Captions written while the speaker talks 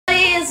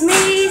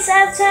Face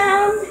out of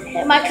town.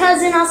 And my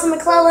cousin, Austin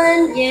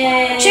McClellan.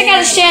 Yeah. Check out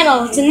his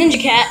channel. It's a Ninja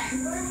Cat.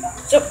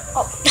 So,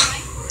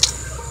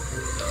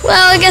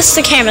 well, I guess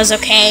the camera's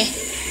okay.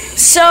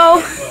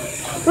 So,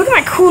 look at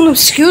my cool new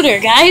scooter,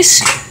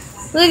 guys.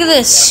 Look at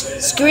this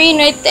screen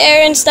right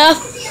there and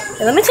stuff.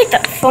 Hey, let me take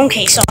that phone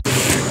case off.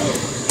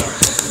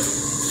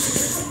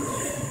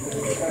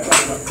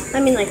 I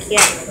mean, like,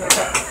 yeah.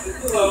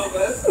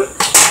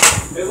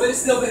 It's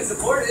still been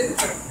supported.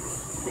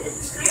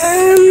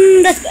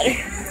 That's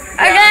better.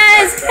 Alright,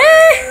 guys.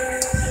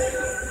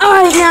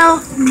 Alright, now,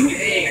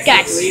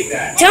 guys,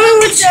 tell me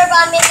what.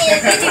 About making a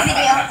YouTube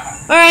video.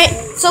 Alright,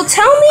 so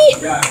tell me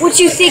what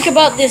you think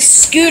about this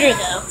scooter,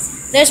 though.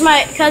 There's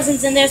my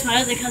cousins and there's my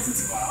other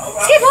cousins.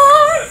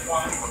 Skateboard!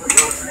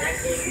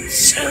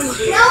 So, No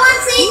one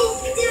please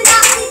do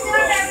not please do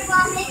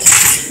about making.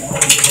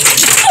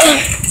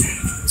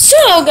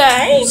 So,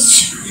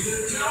 guys.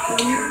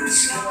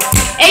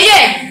 AJ!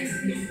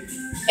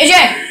 AJ!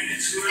 I'm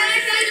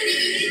trying to make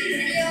a YouTube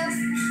video.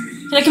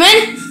 Can I come in?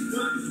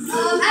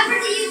 After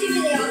the YouTube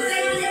video.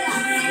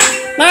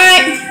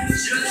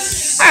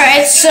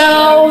 Alright,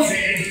 so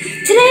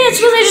today it's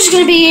really just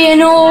gonna be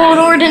an old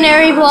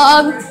ordinary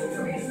vlog.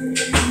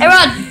 Hey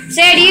Rod,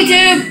 say hi to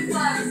YouTube.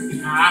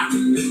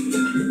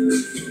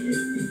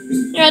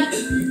 Hey Rod.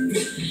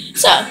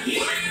 So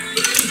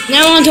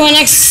now on to our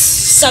next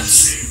set.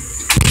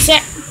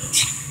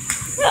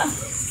 Oh,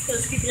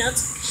 those creepy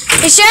nuts.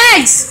 Hey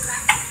Shags!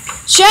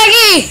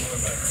 Shaggy!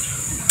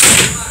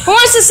 Who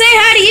wants to say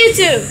hi to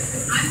YouTube?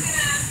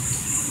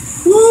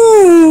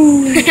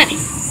 Woo!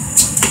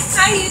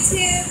 Hi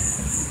YouTube.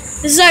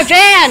 This is our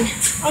van.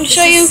 I'll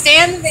show you.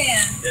 Stand the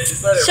van.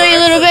 Show you a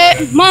little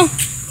bit. Mom,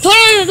 put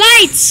on the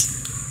lights.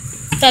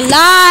 The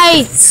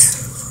lights.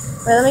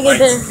 Wait, let me get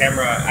the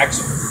Camera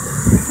action.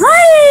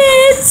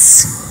 lights.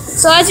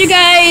 So as you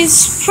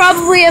guys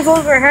probably have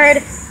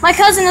overheard, my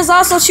cousin is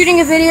also shooting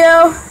a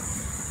video.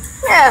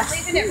 Yeah.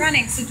 Leaving it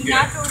running, so do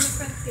not go in the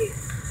front seat.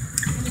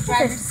 In the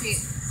driver's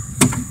seat.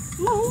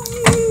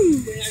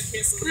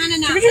 It's kind of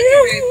not looking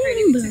very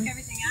pretty. We took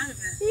everything out of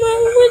it.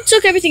 Well, we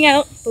took everything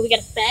out, but we got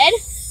a bed,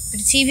 we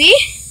got a TV,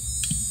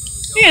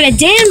 we got a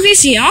damn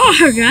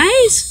VCR,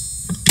 guys.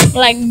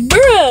 Like,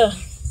 bruh. And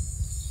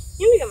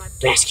we got my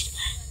basket.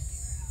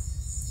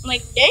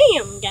 Like,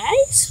 damn,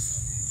 guys.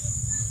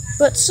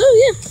 But so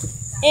yeah,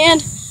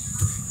 and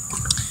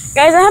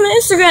guys, I have an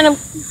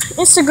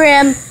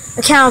Instagram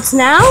account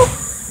now.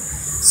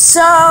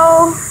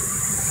 So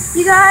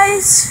you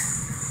guys,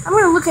 I'm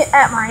gonna look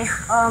at my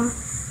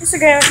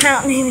Instagram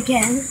account name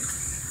again,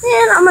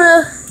 and I'm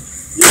gonna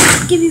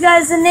give you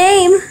guys a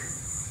name.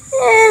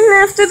 And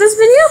after this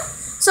video,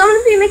 so I'm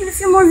gonna be making a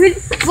few more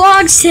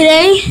vlogs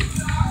today.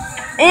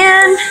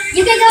 And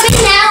You can go in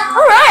now.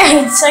 all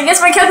right, so I guess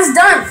my cup is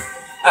done.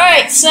 All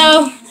right,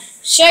 so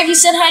Shaggy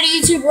said hi to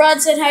YouTube,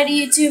 Rod said hi to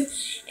YouTube,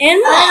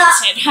 and Mom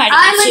said hi to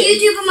I'm a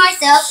YouTube. YouTuber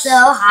myself,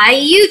 so hi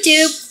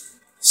YouTube.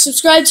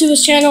 Subscribe to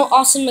his channel,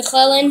 Austin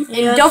McClellan,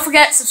 and don't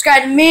forget,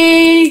 subscribe to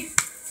me.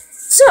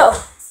 So,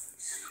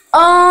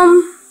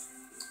 oh,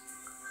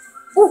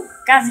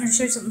 guys, I'm gonna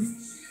show you something.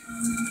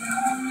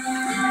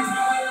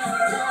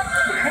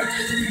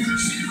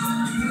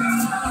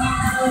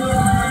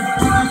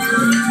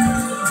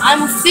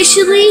 I'm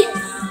officially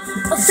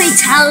a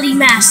fatality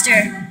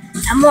master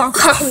at Mortal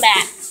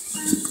Kombat.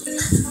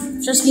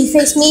 Just you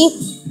face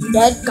me,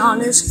 dead,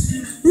 goners.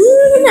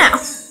 Now,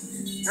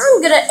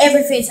 I'm good at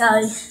every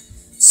fatality.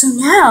 So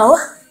now,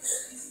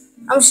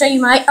 I'm gonna show you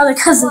my other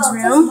cousin's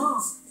room.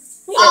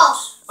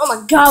 Oh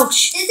my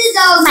gosh. This is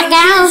My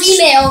gosh.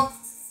 female.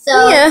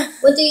 So Yeah.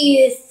 what do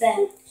you use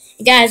then?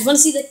 You guys, want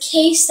to see the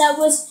case that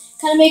was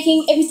kind of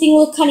making everything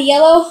look kind of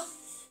yellow?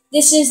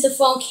 This is the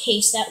phone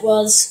case that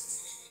was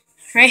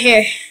right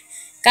here.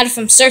 Got it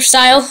from Surf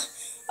Style.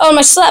 Oh,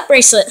 my slap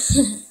bracelet.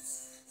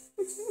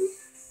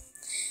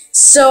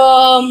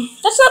 So,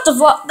 that's not the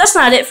vlog. That's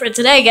not it for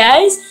today,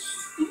 guys.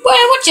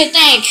 Well, what you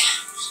think?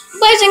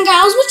 Boys and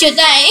girls, what you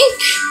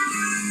think?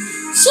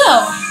 So,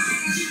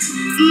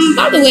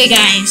 by the way,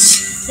 guys,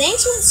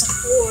 thanks for the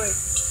support.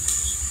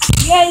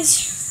 You guys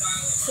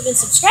have been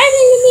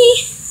subscribing to me,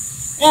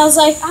 and I was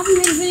like, I haven't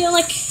made a video in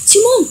like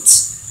 2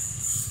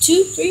 months.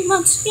 2, 3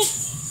 months, yeah.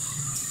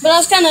 But I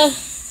was kind of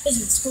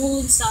busy with school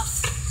and stuff.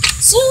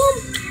 So,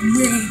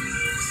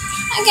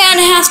 I kind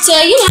of have to,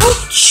 you know,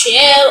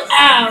 chill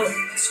out.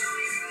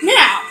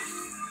 Now,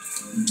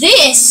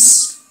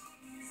 this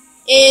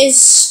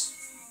is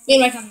me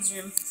and my cousin's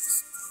room.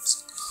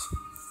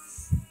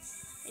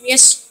 And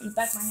yes, on the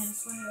back of my head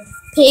is a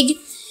pig.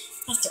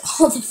 After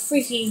all the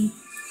freaking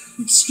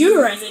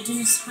scooter rides I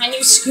do, my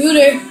new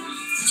scooter.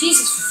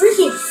 Jesus,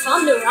 freaking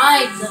fun to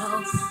ride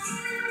though.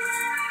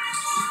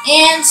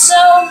 And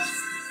so,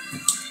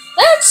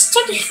 that's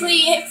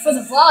technically it for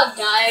the vlog,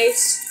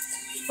 guys.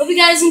 Hope you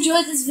guys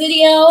enjoyed this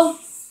video.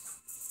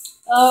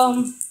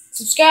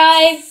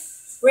 Subscribe,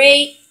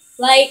 rate,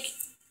 like,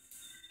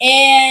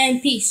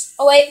 and peace.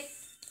 Oh wait,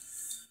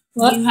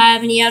 what? Do you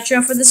have any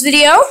outro for this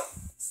video?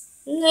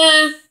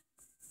 Nah.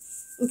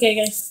 Okay,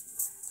 guys.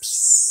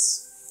 Peace.